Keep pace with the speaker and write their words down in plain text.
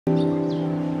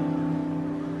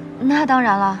那当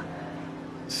然了，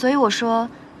所以我说，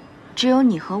只有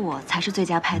你和我才是最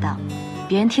佳拍档，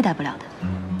别人替代不了的。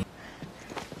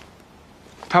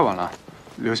太晚了，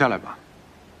留下来吧。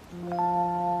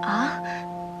啊？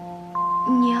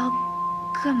你要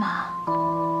干嘛？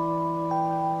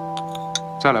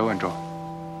再来万州。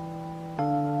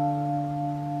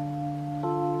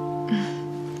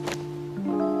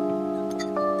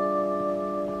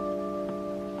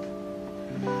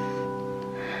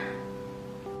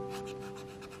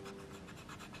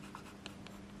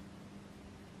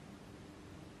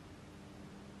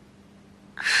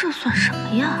这算什么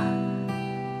呀？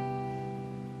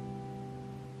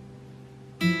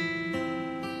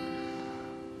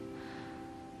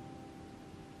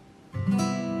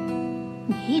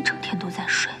你一整天都在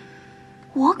睡，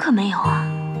我可没有啊。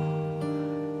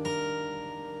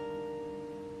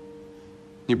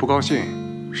你不高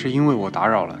兴，是因为我打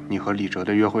扰了你和李哲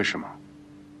的约会是吗？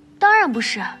当然不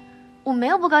是，我没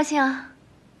有不高兴啊。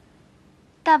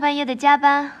大半夜的加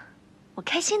班，我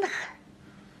开心的很。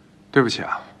对不起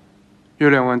啊，月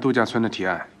亮湾度假村的提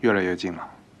案越来越近了，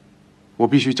我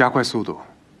必须加快速度。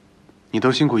你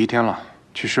都辛苦一天了，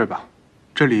去睡吧，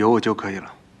这里有我就可以了。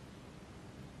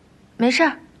没事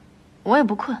儿，我也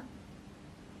不困。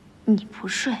你不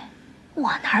睡，我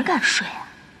哪敢睡啊？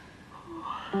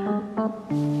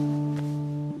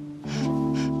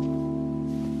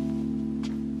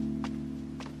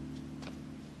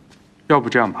要不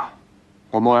这样吧，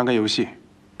我们玩个游戏，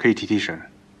可以提提神。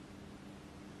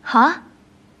好啊。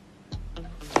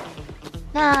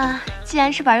那既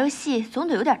然是玩游戏，总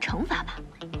得有点惩罚吧？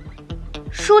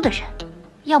输的人，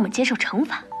要么接受惩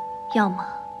罚，要么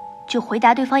就回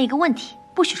答对方一个问题，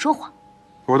不许说谎。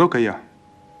我都可以啊，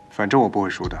反正我不会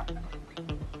输的。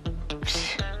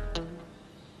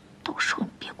到时候你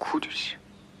别哭就是。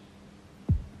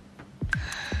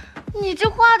你这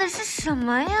画的是什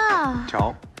么呀？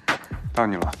瞧，到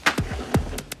你了。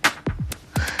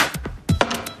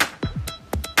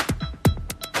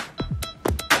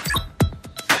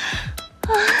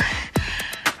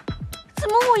怎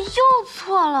么我又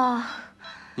错了？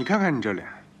你看看你这脸，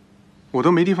我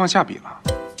都没地方下笔了。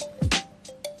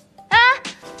哎，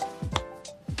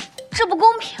这不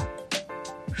公平！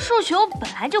数学我本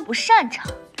来就不擅长。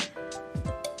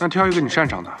那挑一个你擅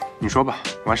长的，你说吧，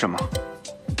玩什么？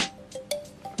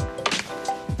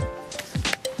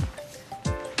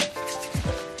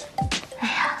哎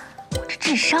呀，我这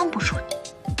智商不如你，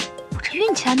我这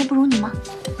运气还能不如你吗？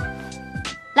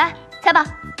来，猜吧。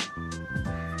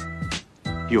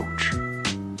幼稚。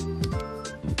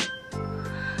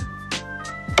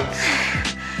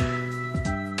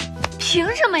凭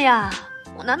什么呀？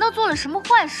我难道做了什么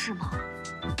坏事吗？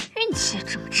运气也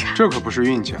这么差？这可不是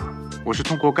运气啊，我是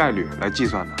通过概率来计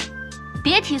算的。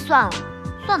别提算了，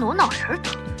算得我脑仁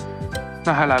疼。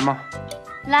那还来吗？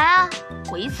来啊，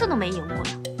我一次都没赢过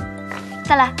呢。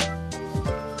再来，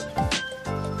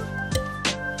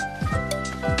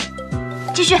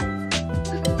继续。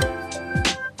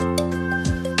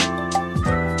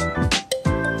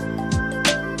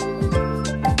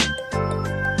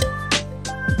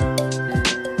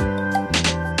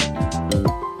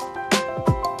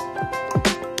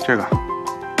这个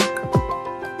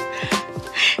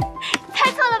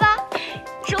猜错了吧？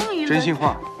终于真心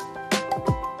话。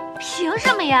凭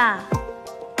什么呀？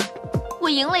我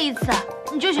赢了一次，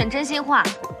你就选真心话？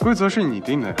规则是你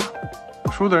定的呀，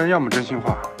输的人要么真心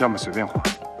话，要么随便画。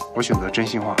我选择真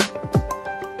心话。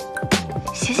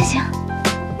行行行，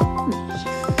没意思。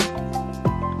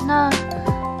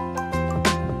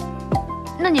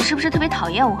那你是不是特别讨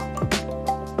厌我？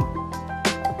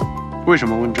为什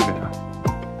么问这个呀？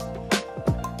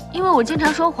因为我经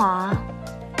常说谎啊。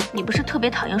你不是特别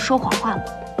讨厌说谎话吗？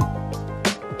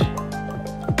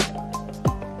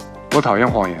我讨厌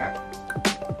谎言，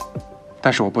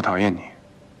但是我不讨厌你。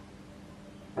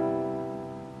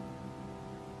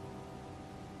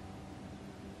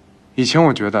以前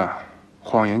我觉得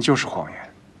谎言就是谎言，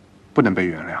不能被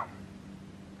原谅。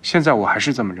现在我还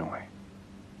是这么认为。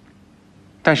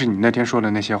但是你那天说的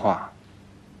那些话，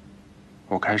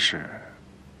我开始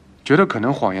觉得可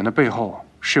能谎言的背后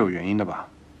是有原因的吧。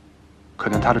可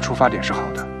能他的出发点是好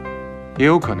的，也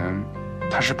有可能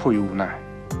他是迫于无奈。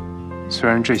虽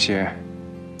然这些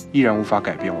依然无法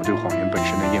改变我对谎言本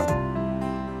身的厌恶，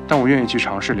但我愿意去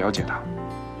尝试了解它。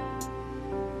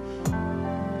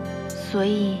所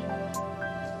以，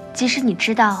即使你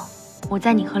知道我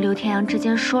在你和刘天阳之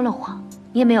间说了谎，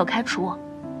你也没有开除我。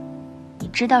你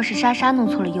知道是莎莎弄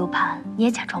错了 U 盘，你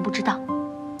也假装不知道。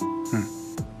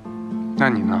那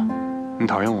你呢？你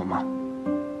讨厌我吗？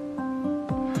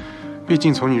毕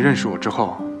竟从你认识我之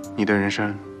后，你的人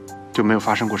生就没有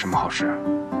发生过什么好事。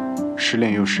失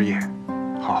恋又失业，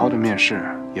好好的面试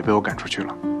也被我赶出去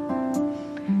了。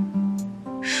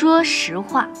说实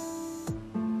话，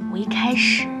我一开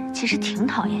始其实挺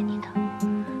讨厌你的，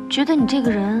觉得你这个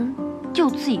人又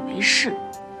自以为是，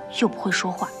又不会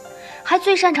说话，还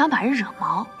最擅长把人惹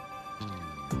毛。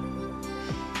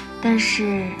但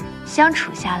是相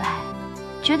处下来，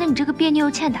觉得你这个别扭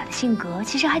又欠打的性格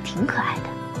其实还挺可爱的。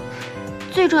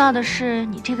最重要的是，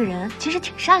你这个人其实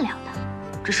挺善良的，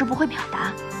只是不会表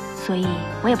达，所以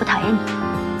我也不讨厌你。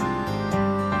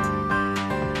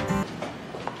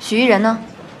许艺人呢？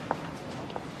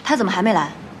他怎么还没来？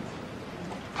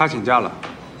他请假了。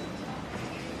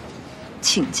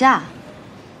请假？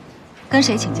跟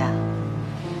谁请假？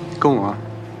跟我啊。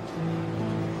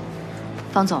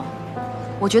方总，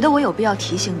我觉得我有必要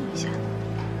提醒你一下，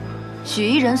许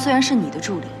艺人虽然是你的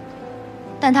助理，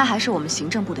但他还是我们行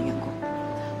政部的员工。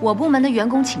我部门的员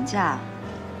工请假，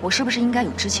我是不是应该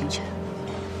有知情权？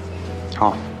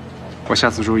好，我下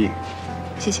次注意。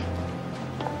谢谢。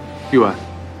玉文，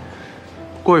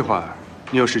过一会儿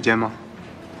你有时间吗？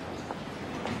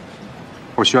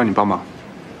我需要你帮忙。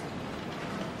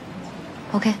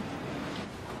OK。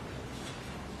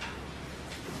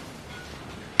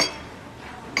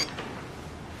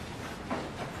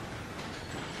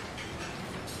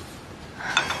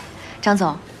张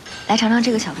总，来尝尝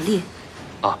这个巧克力。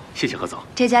啊，谢谢何总。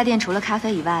这家店除了咖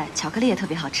啡以外，巧克力也特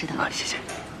别好吃的。啊，谢谢。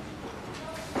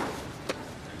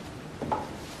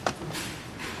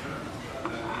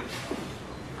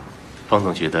方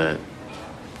总觉得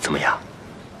怎么样？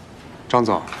张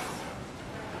总，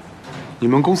你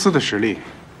们公司的实力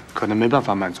可能没办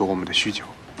法满足我们的需求。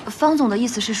方总的意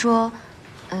思是说，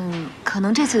可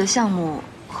能这次的项目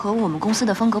和我们公司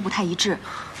的风格不太一致，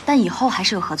但以后还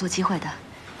是有合作机会的。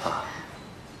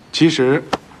其实，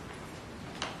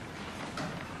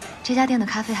这家店的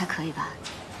咖啡还可以吧？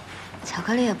巧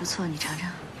克力也不错，你尝尝。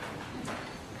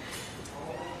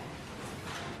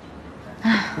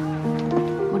唉，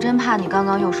我真怕你刚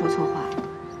刚又说错话。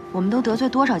我们都得罪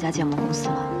多少家建模公司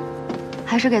了，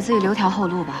还是给自己留条后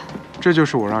路吧。这就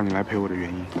是我让你来陪我的原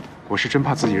因。我是真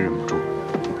怕自己忍不住。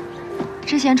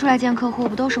之前出来见客户，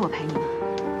不都是我陪你吗？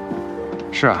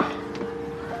是啊，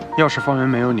要是方圆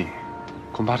没有你，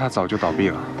恐怕他早就倒闭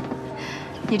了。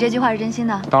你这句话是真心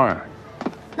的？当然。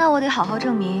那我得好好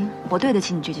证明我对得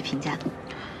起你这句评价。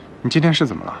你今天是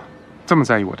怎么了？这么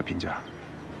在意我的评价？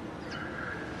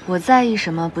我在意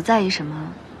什么，不在意什么，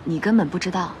你根本不知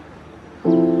道。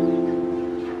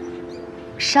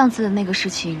上次的那个事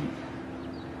情，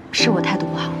是我态度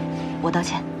不好，我道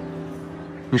歉。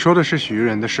你说的是许玉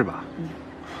人的事吧？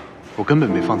我根本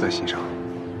没放在心上，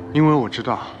因为我知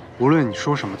道，无论你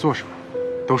说什么做什么，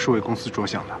都是为公司着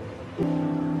想的。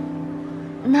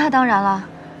那当然了，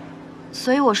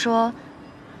所以我说，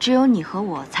只有你和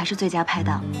我才是最佳拍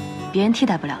档，别人替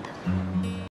代不了的。